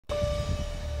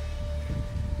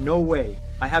No way.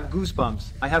 I have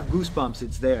goosebumps. I have goosebumps.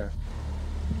 It's there.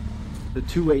 The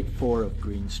 284 of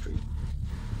Green Street.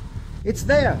 It's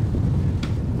there!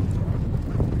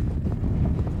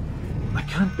 I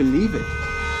can't believe it.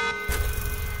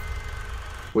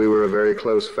 We were a very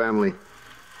close family.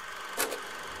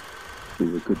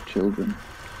 We were good children.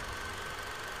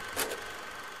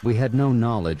 We had no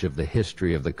knowledge of the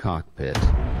history of the cockpit.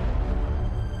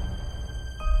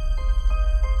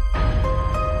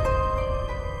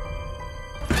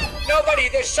 Nobody!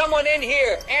 There's someone in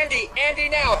here! Andy! Andy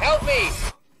now! Help me!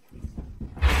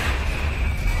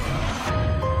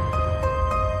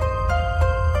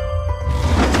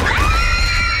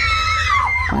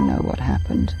 I know what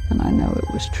happened, and I know it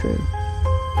was true.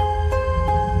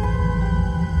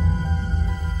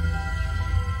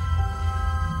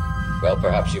 Well,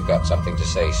 perhaps you've got something to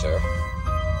say, sir.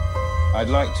 I'd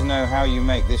like to know how you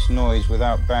make this noise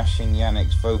without bashing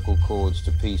Yannick's vocal cords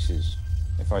to pieces.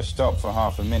 If I stop for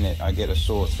half a minute, I get a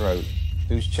sore throat.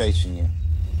 Who's chasing you?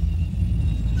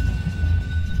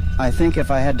 I think if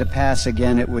I had to pass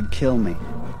again, it would kill me.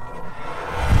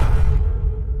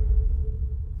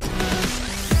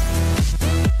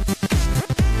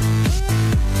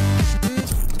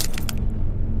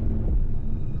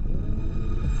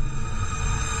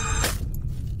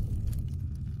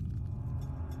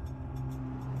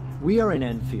 We are in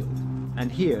Enfield, and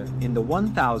here in the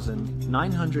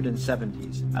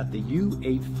 1970s at the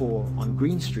U84 on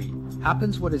Green Street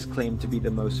happens what is claimed to be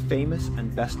the most famous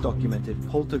and best documented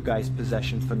poltergeist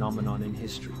possession phenomenon in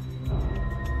history.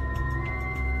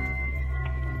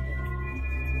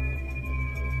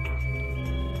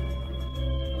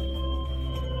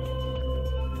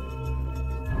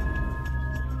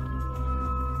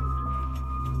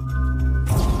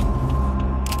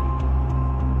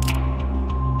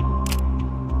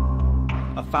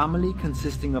 A family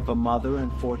consisting of a mother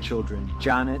and 4 children,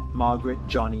 Janet, Margaret,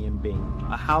 Johnny and Bing.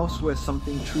 A house where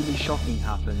something truly shocking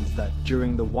happens that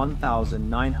during the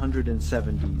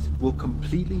 1970s will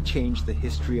completely change the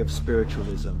history of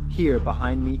spiritualism. Here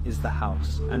behind me is the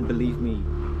house, and believe me,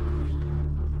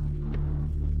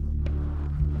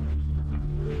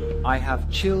 I have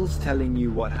chills telling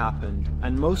you what happened,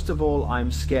 and most of all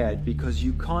I'm scared because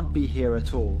you can't be here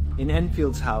at all. In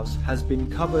Enfield's house has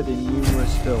been covered in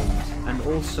numerous films, and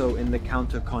also in the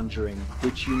counter Conjuring,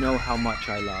 which you know how much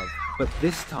I love. But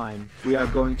this time, we are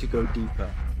going to go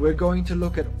deeper. We're going to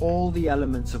look at all the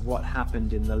elements of what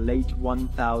happened in the late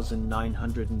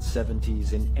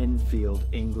 1970s in Enfield,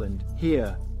 England.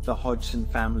 Here, the Hodgson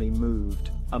family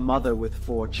moved, a mother with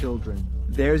 4 children.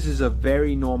 Theirs is a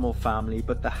very normal family,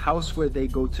 but the house where they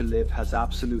go to live has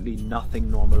absolutely nothing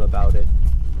normal about it.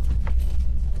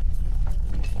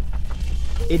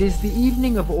 It is the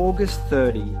evening of August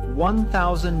 30,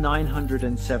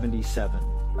 1977.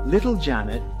 Little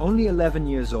Janet, only 11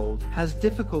 years old, has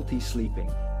difficulty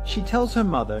sleeping. She tells her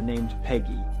mother, named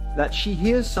Peggy, that she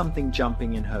hears something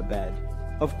jumping in her bed.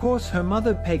 Of course, her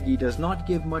mother Peggy does not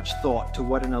give much thought to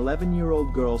what an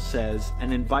 11-year-old girl says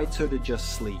and invites her to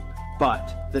just sleep.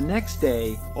 But the next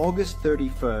day, August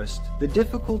 31st, the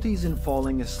difficulties in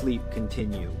falling asleep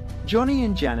continue. Johnny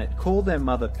and Janet call their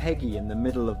mother Peggy in the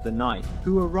middle of the night,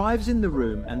 who arrives in the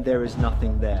room and there is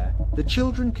nothing there. The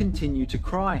children continue to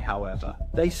cry, however.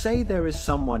 They say there is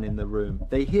someone in the room.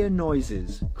 They hear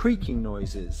noises, creaking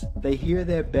noises. They hear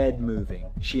their bed moving.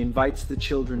 She invites the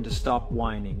children to stop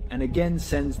whining and again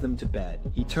sends them to bed.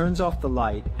 He turns off the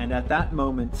light, and at that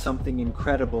moment something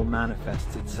incredible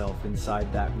manifests itself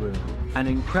inside that room. An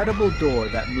incredible door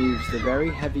that moves the very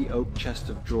heavy oak chest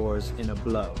of drawers in a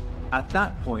blow. At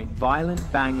that point, violent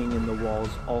banging in the walls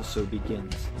also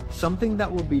begins. Something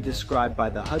that will be described by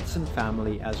the Hudson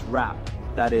family as rap,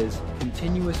 that is,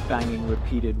 continuous banging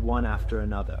repeated one after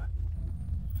another.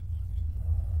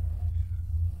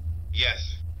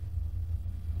 Yes.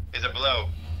 It's a blow.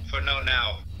 Footnote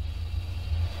now.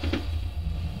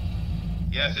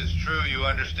 Yes, it's true, you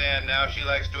understand now. She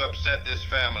likes to upset this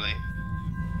family.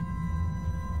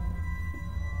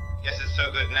 Yes, it's so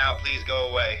good now, please go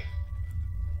away.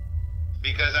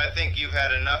 Because I think you've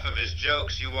had enough of his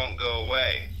jokes, you won't go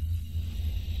away.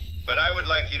 But I would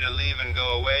like you to leave and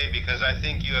go away because I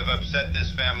think you have upset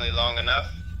this family long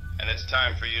enough, and it's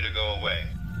time for you to go away.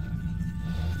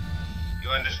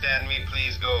 You understand me?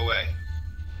 Please go away.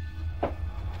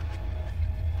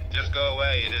 Just go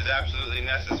away. It is absolutely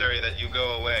necessary that you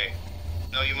go away.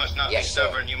 No, you must not be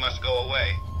stubborn. You must go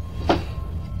away.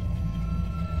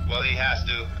 Well, he has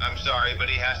to. I'm sorry, but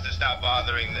he has to stop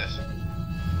bothering this.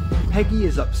 Peggy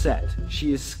is upset,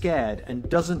 she is scared and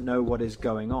doesn't know what is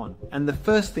going on, and the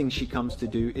first thing she comes to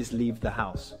do is leave the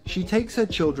house. She takes her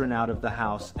children out of the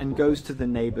house and goes to the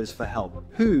neighbors for help,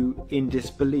 who, in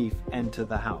disbelief, enter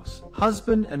the house.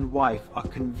 Husband and wife are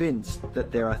convinced that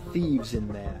there are thieves in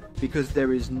there, because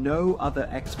there is no other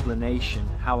explanation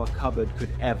how a cupboard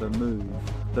could ever move.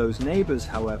 Those neighbors,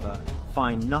 however,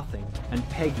 find nothing, and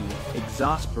Peggy,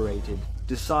 exasperated,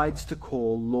 decides to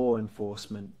call law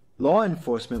enforcement. Law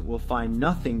enforcement will find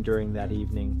nothing during that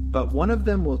evening, but one of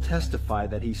them will testify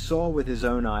that he saw with his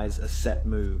own eyes a set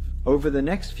move. Over the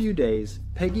next few days,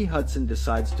 Peggy Hudson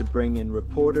decides to bring in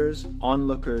reporters,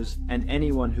 onlookers, and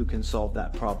anyone who can solve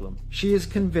that problem. She is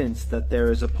convinced that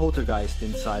there is a poltergeist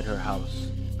inside her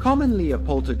house. Commonly, a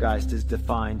poltergeist is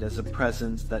defined as a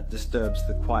presence that disturbs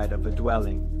the quiet of a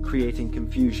dwelling, creating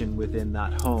confusion within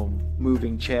that home,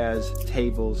 moving chairs,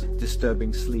 tables,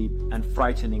 disturbing sleep, and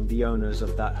frightening the owners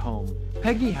of that home.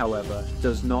 Peggy, however,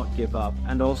 does not give up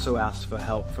and also asks for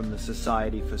help from the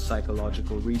Society for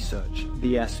Psychological Research,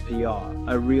 the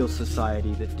SPR, a real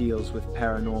society that deals with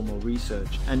paranormal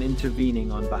research, and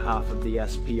intervening on behalf of the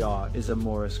SPR is a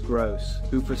Maurice Grosse,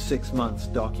 who for 6 months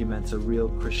documents a real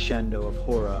crescendo of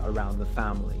horror around the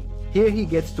family. Here he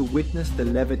gets to witness the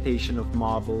levitation of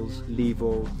marbles,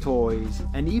 levo, toys,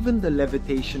 and even the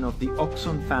levitation of the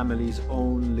Oxon family's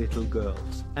own little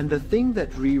girls. And the thing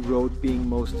that Ree wrote being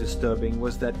most disturbing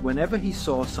was that whenever he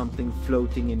saw something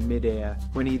floating in midair,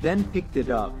 when he then picked it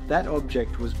up, that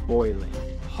object was boiling,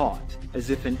 hot, as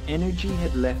if an energy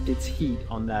had left its heat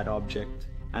on that object.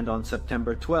 And on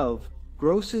September 12,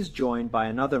 Grosse is joined by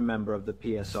another member of the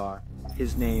PSR.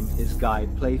 His name is Guy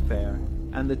Playfair,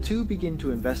 and the two begin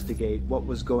to investigate what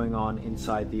was going on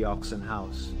inside the Oxon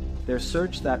house. Their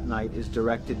search that night is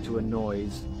directed to a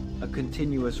noise, a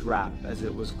continuous rap as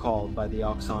it was called by the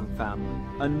Oxon family.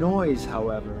 A noise,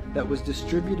 however, that was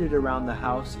distributed around the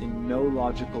house in no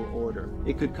logical order.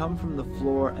 It could come from the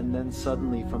floor and then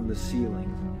suddenly from the ceiling.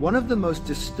 One of the most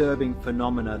disturbing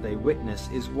phenomena they witness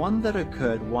is one that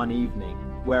occurred one evening,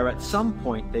 where at some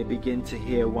point they begin to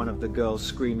hear one of the girls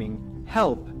screaming,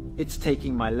 "Help! It's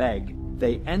taking my leg."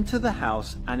 They enter the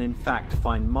house and in fact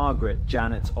find Margaret,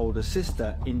 Janet's older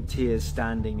sister, in tears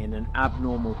standing in an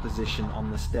abnormal position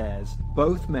on the stairs.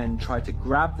 Both men try to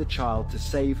grab the child to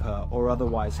save her or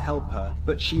otherwise help her,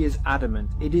 but she is adamant.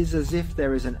 It is as if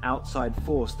there is an outside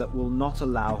force that will not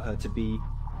allow her to be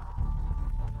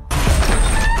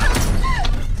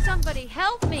Somebody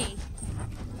help me!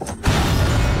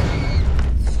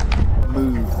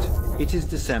 moved. It is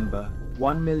December,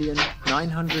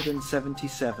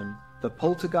 1,977. The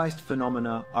poltergeist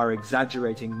phenomena are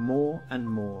exaggerating more and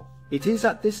more. It is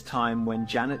at this time when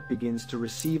Janet begins to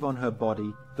receive on her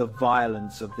body the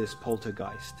violence of this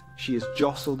poltergeist. She is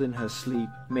jostled in her sleep,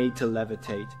 made to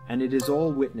levitate, and it is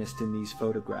all witnessed in these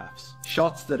photographs.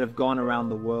 Shots that have gone around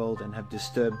the world and have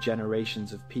disturbed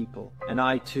generations of people. And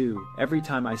I too, every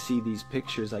time I see these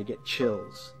pictures I get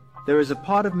chills. There is a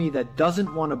part of me that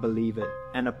doesn't want to believe it,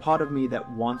 and a part of me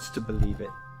that wants to believe it.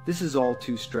 This is all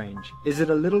too strange. Is it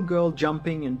a little girl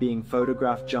jumping and being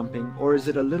photographed jumping, or is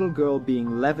it a little girl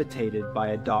being levitated by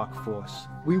a dark force?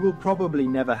 We will probably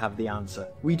never have the answer.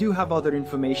 We do have other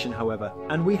information, however,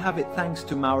 and we have it thanks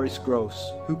to Maurice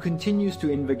Grosse, who continues to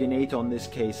invigilate on this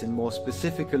case and more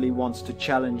specifically wants to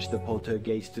challenge the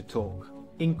poltergeist to talk.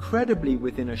 Incredibly,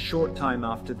 within a short time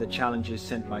after the challenges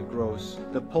sent by Grosse,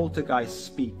 the poltergeist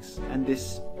speaks, and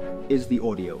this is the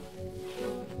audio.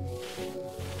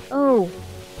 Oh.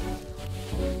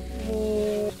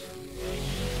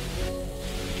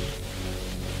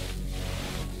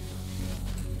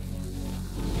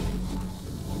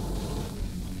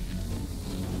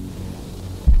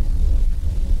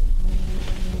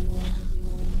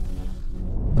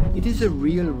 It is a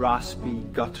real raspy,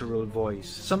 guttural voice,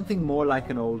 something more like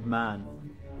an old man.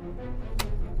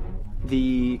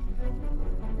 The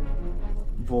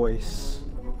voice.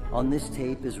 On this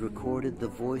tape is recorded the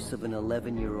voice of an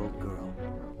 11-year-old girl.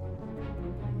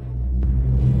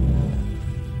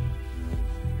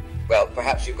 Well,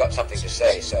 perhaps you've got something to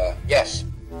say, sir. Yes.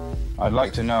 I'd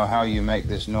like to know how you make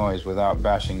this noise without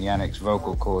bashing Yannick's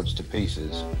vocal cords to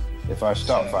pieces. If I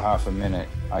stop for half a minute,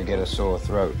 I get a sore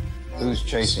throat. Who's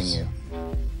chasing you?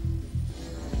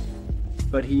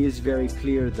 But he is very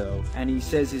clear though, and he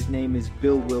says his name is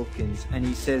Bill Wilkins, and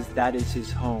he says that is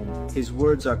his home. His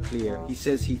words are clear. He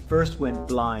says he first went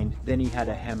blind, then he had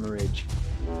a hemorrhage.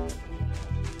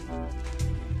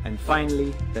 And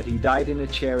finally, that he died in a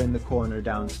chair in the corner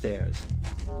downstairs.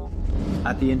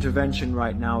 At the intervention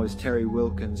right now is Terry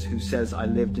Wilkins, who says I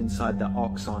lived inside the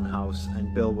Oxon house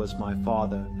and Bill was my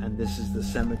father, and this is the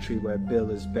cemetery where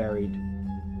Bill is buried.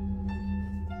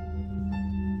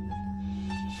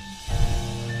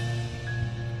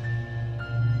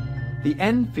 The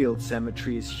Enfield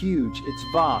cemetery is huge, it's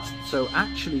vast, so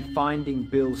actually finding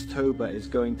Bill's toba is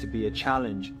going to be a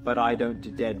challenge, but I don't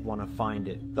dead want to find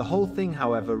it. The whole thing,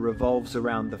 however, revolves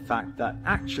around the fact that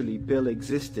actually Bill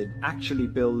existed, actually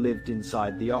Bill lived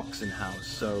inside the Oxen house,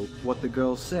 so what the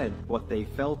girls said, what they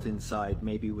felt inside,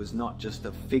 maybe was not just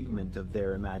a figment of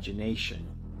their imagination.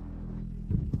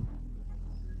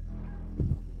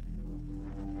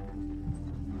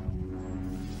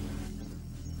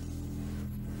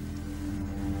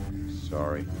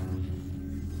 Sorry.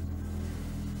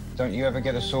 Don't you ever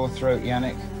get a sore throat,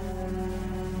 Yannick?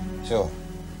 So,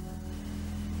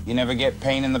 you never get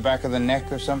pain in the back of the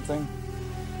neck or something?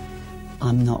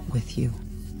 I'm not with you.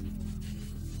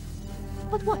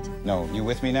 What? No, you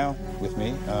with me now? With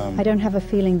me? I don't have a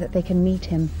feeling that they can meet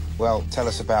him. Well, tell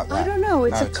us about that. I don't know,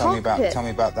 it's no, a tell cockpit. Tell me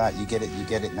about that. You get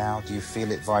it now? Do you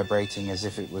feel it vibrating as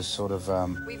if it was sort of,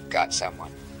 We've got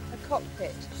someone. A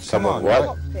cockpit. Someone A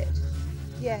cockpit.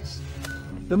 Yes.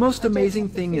 The most amazing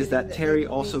thing is that Terry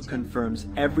also confirms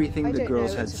everything the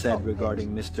girls had said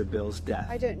regarding Mr. Bill's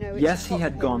death. Yes, he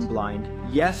had gone blind.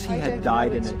 Yes, he had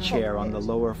died in a chair on the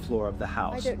lower floor of the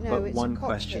house. But one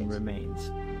question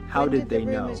remains. How did they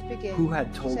know? Who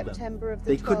had told them?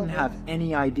 They couldn't have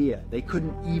any idea. They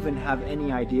couldn't even have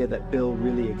any idea that Bill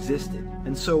really existed.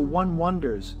 And so one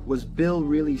wonders, was Bill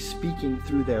really speaking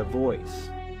through their voice?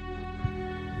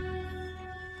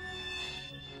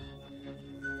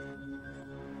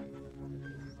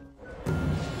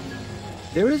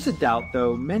 There is a doubt,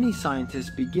 though. Many scientists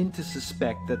begin to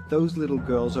suspect that those little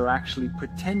girls are actually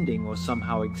pretending or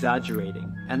somehow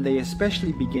exaggerating, and they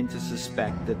especially begin to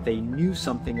suspect that they knew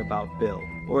something about Bill,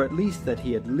 or at least that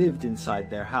he had lived inside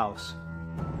their house.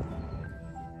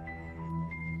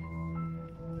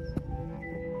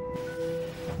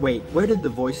 Wait, where did the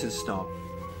voices stop?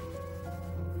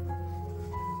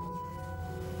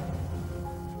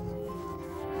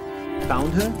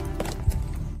 Found her?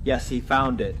 Yes, he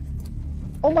found it.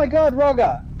 Oh my god,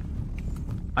 Roga!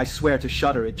 I swear to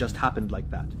Shudder it just happened like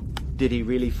that. Did he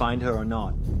really find her or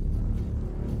not?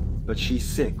 But she's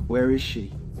sick. Where is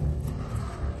she?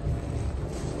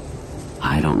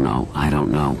 I don't know.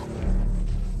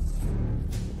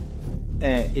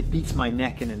 It beats my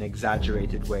neck in an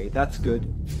exaggerated way. That's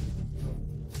good.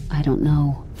 I don't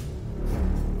know.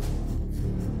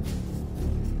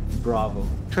 Bravo.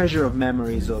 Treasure of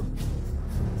memories of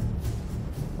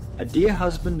a dear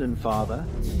husband and father,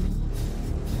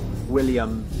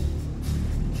 William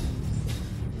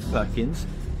Perkins,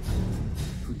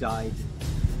 who died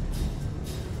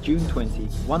June 20,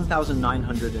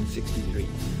 1963.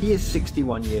 He is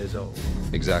 61 years old.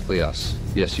 Exactly us.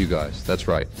 Yes, you guys. That's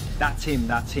right. That's him,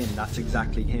 that's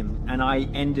exactly him. And I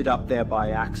ended up there by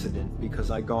accident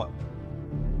because I got...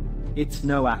 It's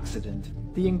no accident.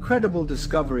 The incredible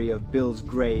discovery of Bill's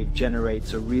grave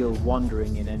generates a real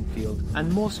wandering in Enfield, and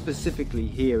more specifically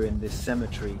here in this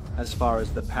cemetery, as far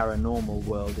as the paranormal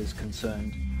world is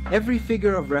concerned. Every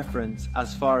figure of reference,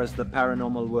 as far as the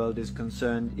paranormal world is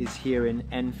concerned, is here in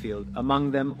Enfield, among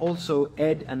them also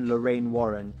Ed and Lorraine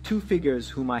Warren, two figures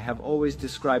whom I have always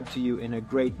described to you in a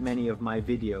great many of my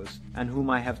videos, and whom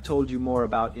I have told you more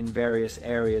about in various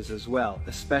areas as well,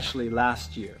 especially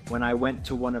last year, when I went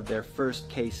to one of their first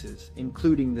cases,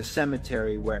 including the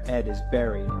cemetery where Ed is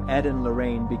buried. Ed and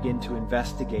Lorraine begin to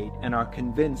investigate and are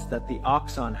convinced that the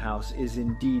Oxon house is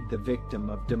indeed the victim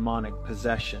of demonic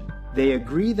possession. They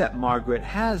agree that Margaret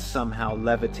has somehow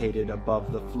levitated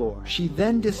above the floor. She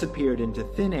then disappeared into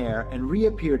thin air and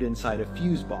reappeared inside a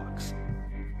fuse box.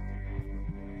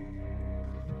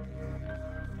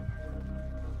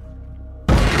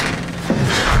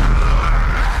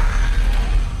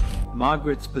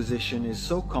 Margaret's position is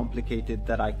so complicated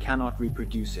that I cannot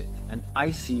reproduce it, and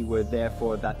I see were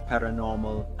therefore that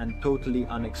paranormal and totally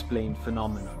unexplained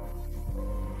phenomenon.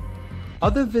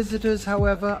 Other visitors,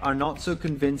 however, are not so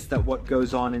convinced that what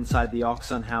goes on inside the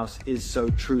Oxon house is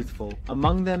so truthful.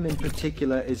 Among them in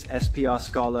particular is SPR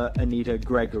scholar Anita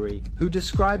Gregory, who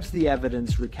describes the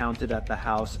evidence recounted at the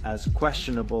house as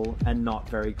questionable and not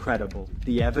very credible.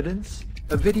 The evidence?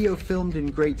 A video filmed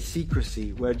in great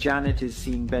secrecy where Janet is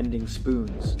seen bending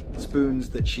spoons,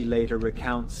 spoons that she later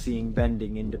recounts seeing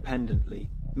bending independently.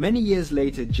 Many years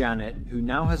later, Janet, who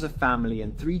now has a family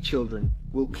and 3 children,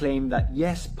 will claim that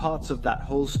yes, parts of that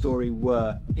whole story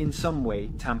were, in some way,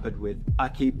 tampered with.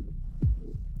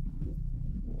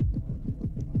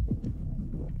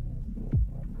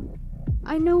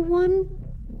 I know one.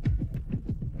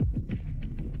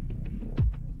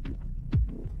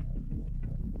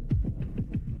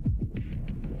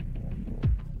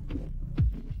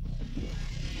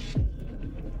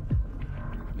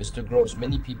 Mr. Gross,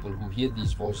 many people who hear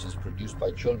these voices produced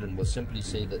by children will simply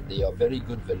say that they are very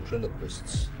good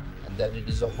ventriloquists and that it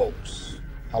is a hoax.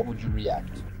 How would you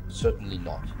react? Certainly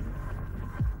not.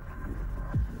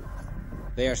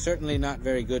 They are certainly not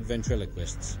very good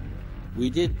ventriloquists. We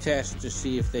did test to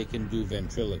see if they can do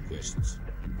ventriloquists.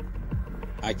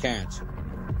 I can't.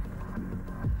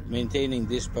 Maintaining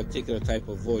this particular type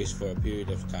of voice for a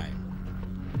period of time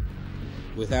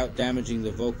without damaging the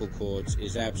vocal cords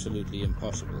is absolutely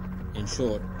impossible. In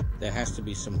short, there has to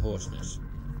be some hoarseness.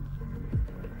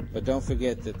 But don't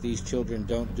forget that these children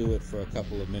don't do it for a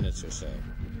couple of minutes or so.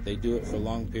 They do it for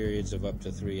long periods of up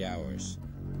to 3 hours.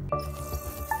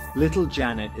 Little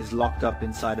Janet is locked up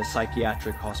inside a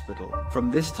psychiatric hospital.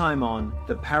 From this time on,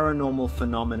 the paranormal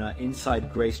phenomena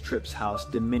inside Grace Tripp's house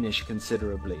diminish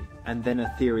considerably, and then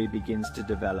a theory begins to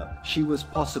develop. She was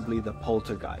possibly the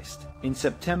poltergeist. In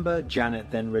September, Janet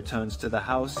then returns to the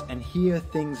house, and here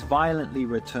things violently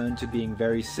return to being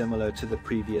very similar to the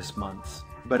previous months.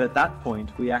 But at that point,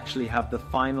 we actually have the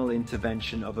final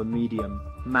intervention of a medium,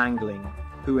 Mangling,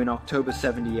 who in October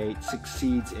 78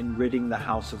 succeeds in ridding the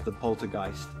house of the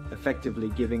poltergeist, effectively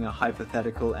giving a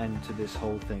hypothetical end to this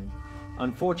whole thing.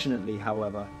 Unfortunately,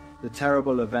 however, the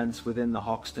terrible events within the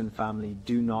Hoxton family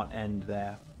do not end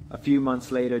there. A few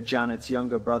months later, Janet's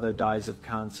younger brother dies of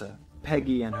cancer.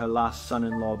 Peggy and her last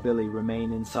son-in-law Billy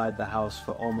remain inside the house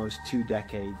for almost 2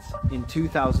 decades. In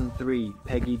 2003,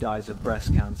 Peggy dies of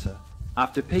breast cancer.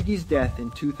 After Peggy's death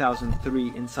in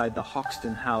 2003 inside the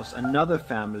Hoxton house, another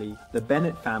family, the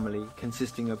Bennett family,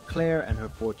 consisting of Claire and her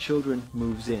 4 children,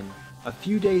 moves in. A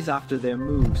few days after their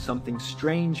move, something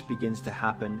strange begins to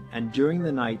happen, and during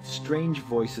the night, strange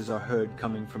voices are heard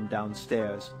coming from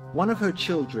downstairs. One of her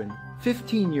children,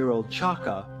 15-year-old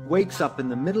Chaka, wakes up in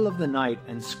the middle of the night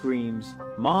and screams,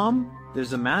 "Mom,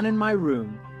 there's a man in my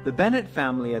room." The Bennett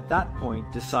family at that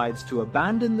point decides to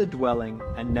abandon the dwelling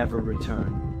and never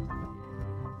return.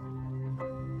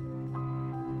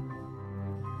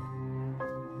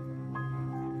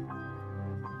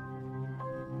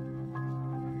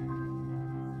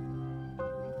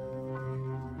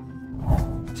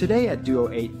 Today at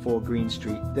 2084 Green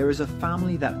Street, there is a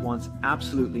family that wants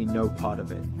absolutely no part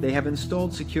of it. They have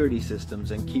installed security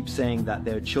systems and keep saying that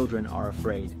their children are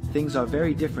afraid. Things are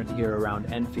very different here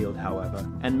around Enfield, however,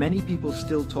 and many people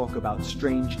still talk about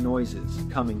strange noises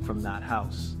coming from that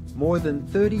house. More than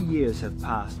 30 years have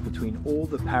passed between all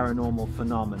the paranormal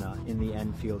phenomena in the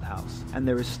Enfield house, and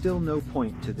there is still no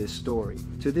point to this story.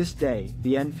 To this day,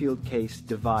 the Enfield case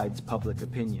divides public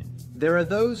opinion. There are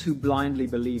those who blindly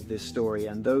believe this story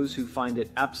and those who find it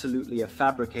absolutely a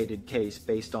fabricated case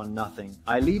based on nothing.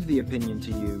 I leave the opinion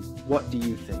to you. What do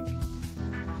you think?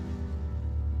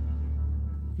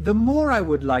 The more I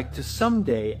would like to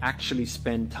someday actually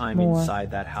spend time inside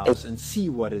that house and see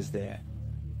what is there.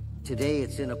 Today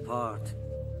it's in a part.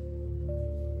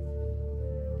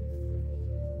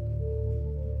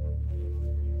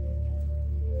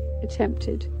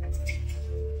 Attempted.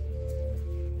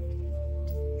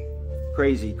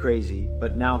 Crazy, crazy,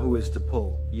 but now who is to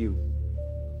pull? You.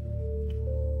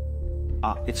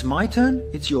 It's my turn?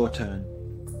 It's your turn.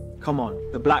 Come on,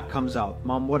 the black comes out.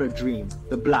 Mom, what a dream.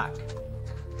 The black.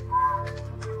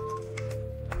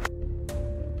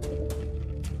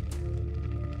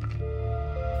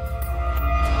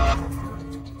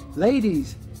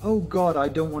 Ladies! Oh god, I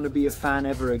don't want to be a fan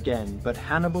ever again, but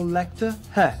Hannibal Lecter?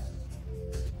 Heh.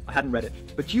 I hadn't read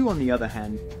it. But you, on the other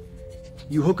hand,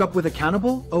 you hook up with a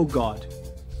cannibal? Oh god.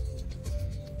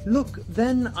 Look,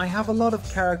 then I have a lot of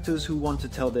characters who want to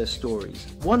tell their stories.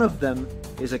 One of them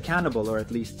is a cannibal, or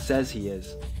at least says he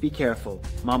is. Be careful.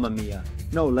 Mamma mia.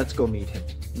 No, let's go meet him.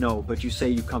 No, but you say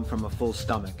you come from a full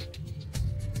stomach.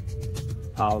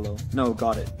 Paolo. No,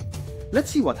 got it. Let's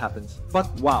see what happens.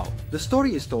 But wow, the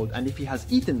story is told, and if he has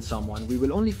eaten someone, we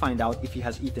will only find out if he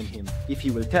has eaten him. If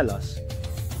he will tell us.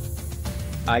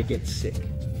 I get sick.